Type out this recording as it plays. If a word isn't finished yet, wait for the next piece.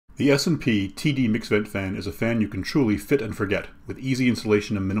The S&P TD-MIXVENT fan is a fan you can truly fit and forget, with easy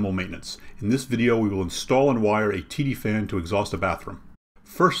installation and minimal maintenance. In this video we will install and wire a TD fan to exhaust a bathroom.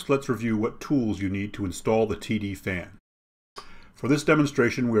 First, let's review what tools you need to install the TD fan. For this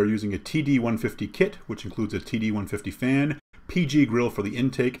demonstration we are using a TD-150 kit, which includes a TD-150 fan, PG grill for the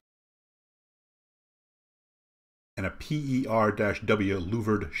intake, and a PER-W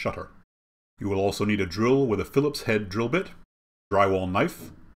louvered shutter. You will also need a drill with a Phillips head drill bit, drywall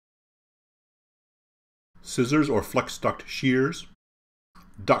knife, scissors or flex duct shears,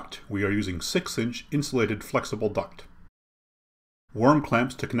 duct. We are using 6-inch insulated flexible duct. Worm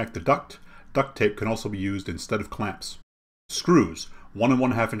clamps to connect the duct. Duct tape can also be used instead of clamps. Screws. 1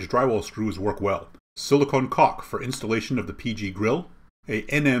 1/2-inch drywall screws work well. Silicone caulk for installation of the PG grill. A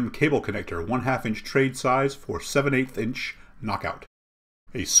NM cable connector 1/2-inch trade size for 7/8-inch knockout.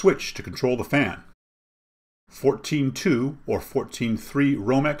 A switch to control the fan. 14.2 or 14.3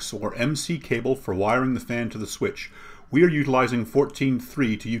 Romex or MC cable for wiring the fan to the switch. We are utilizing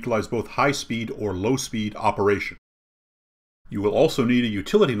 14.3 to utilize both high-speed or low-speed operation. You will also need a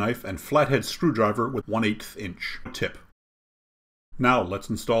utility knife and flathead screwdriver with 1/8 inch tip. Now let's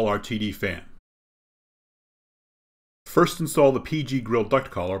install our TD fan. First, install the PG grill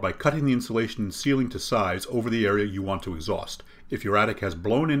duct collar by cutting the insulation and sealing to size over the area you want to exhaust. If your attic has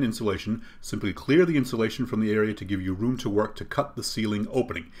blown-in insulation, simply clear the insulation from the area to give you room to work to cut the ceiling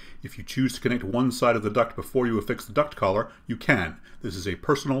opening. If you choose to connect one side of the duct before you affix the duct collar, you can. This is a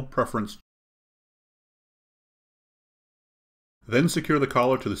personal preference. Then secure the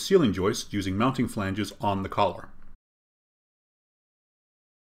collar to the ceiling joist using mounting flanges on the collar.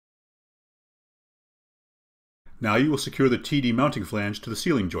 Now you will secure the TD mounting flange to the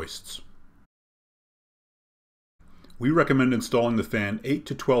ceiling joists. We recommend installing the fan 8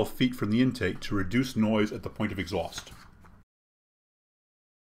 to 12 feet from the intake to reduce noise at the point of exhaust.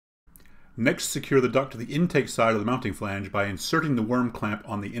 Next, secure the duct to the intake side of the mounting flange by inserting the worm clamp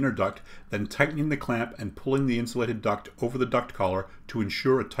on the inner duct, then tightening the clamp and pulling the insulated duct over the duct collar to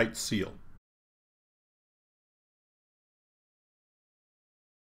ensure a tight seal.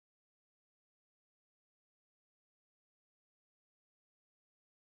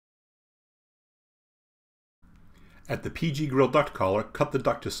 At the PG grill duct collar, cut the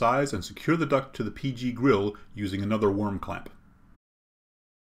duct to size and secure the duct to the PG grill using another worm clamp.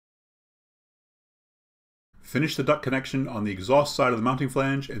 Finish the duct connection on the exhaust side of the mounting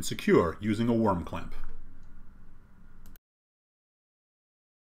flange and secure using a worm clamp.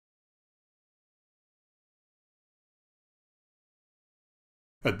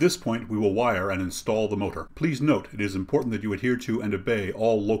 At this point, we will wire and install the motor. Please note, it is important that you adhere to and obey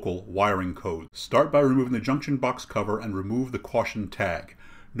all local wiring codes. Start by removing the junction box cover and remove the caution tag.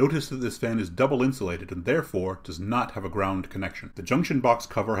 Notice that this fan is double insulated and therefore does not have a ground connection. The junction box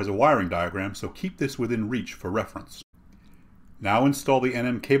cover has a wiring diagram, so keep this within reach for reference. Now install the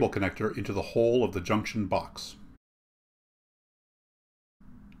NM cable connector into the hole of the junction box.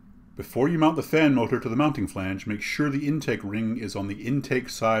 Before you mount the fan motor to the mounting flange, make sure the intake ring is on the intake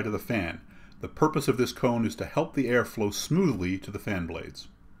side of the fan. The purpose of this cone is to help the air flow smoothly to the fan blades.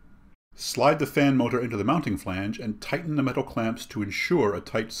 Slide the fan motor into the mounting flange and tighten the metal clamps to ensure a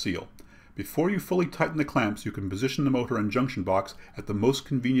tight seal. Before you fully tighten the clamps, you can position the motor and junction box at the most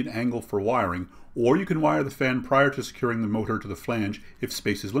convenient angle for wiring, or you can wire the fan prior to securing the motor to the flange if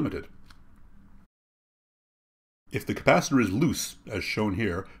space is limited. If the capacitor is loose, as shown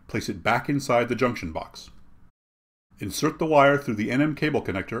here, place it back inside the junction box. Insert the wire through the NM cable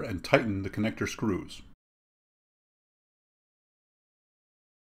connector and tighten the connector screws.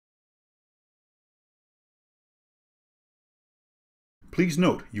 Please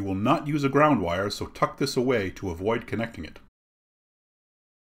note, you will not use a ground wire, so tuck this away to avoid connecting it.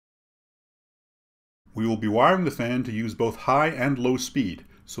 We will be wiring the fan to use both high and low speed,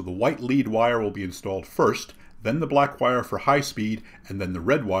 so the white lead wire will be installed first, then the black wire for high speed, and then the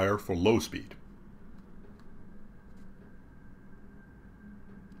red wire for low speed.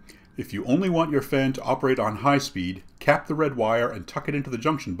 If you only want your fan to operate on high speed, cap the red wire and tuck it into the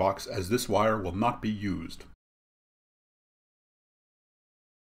junction box, as this wire will not be used.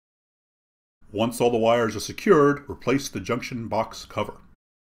 Once all the wires are secured, replace the junction box cover.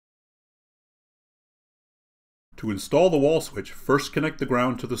 To install the wall switch, first connect the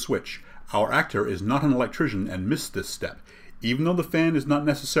ground to the switch. Our actor is not an electrician and missed this step. Even though the fan is not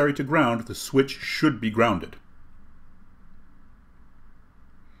necessary to ground, the switch should be grounded.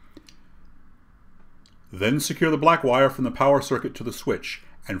 Then secure the black wire from the power circuit to the switch,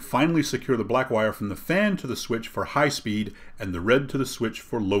 and finally secure the black wire from the fan to the switch for high speed and the red to the switch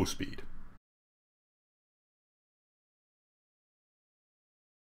for low speed.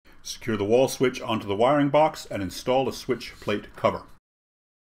 Secure the wall switch onto the wiring box and install a switch plate cover.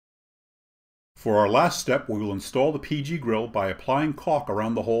 For our last step, we will install the PG grill by applying caulk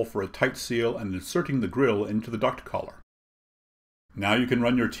around the hole for a tight seal and inserting the grill into the duct collar. Now you can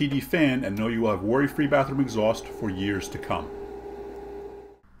run your TD fan and know you will have worry-free bathroom exhaust for years to come.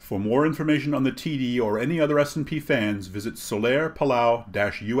 For more information on the TD or any other S&P fans, visit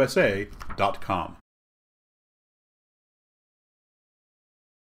solairpalau-usa.com.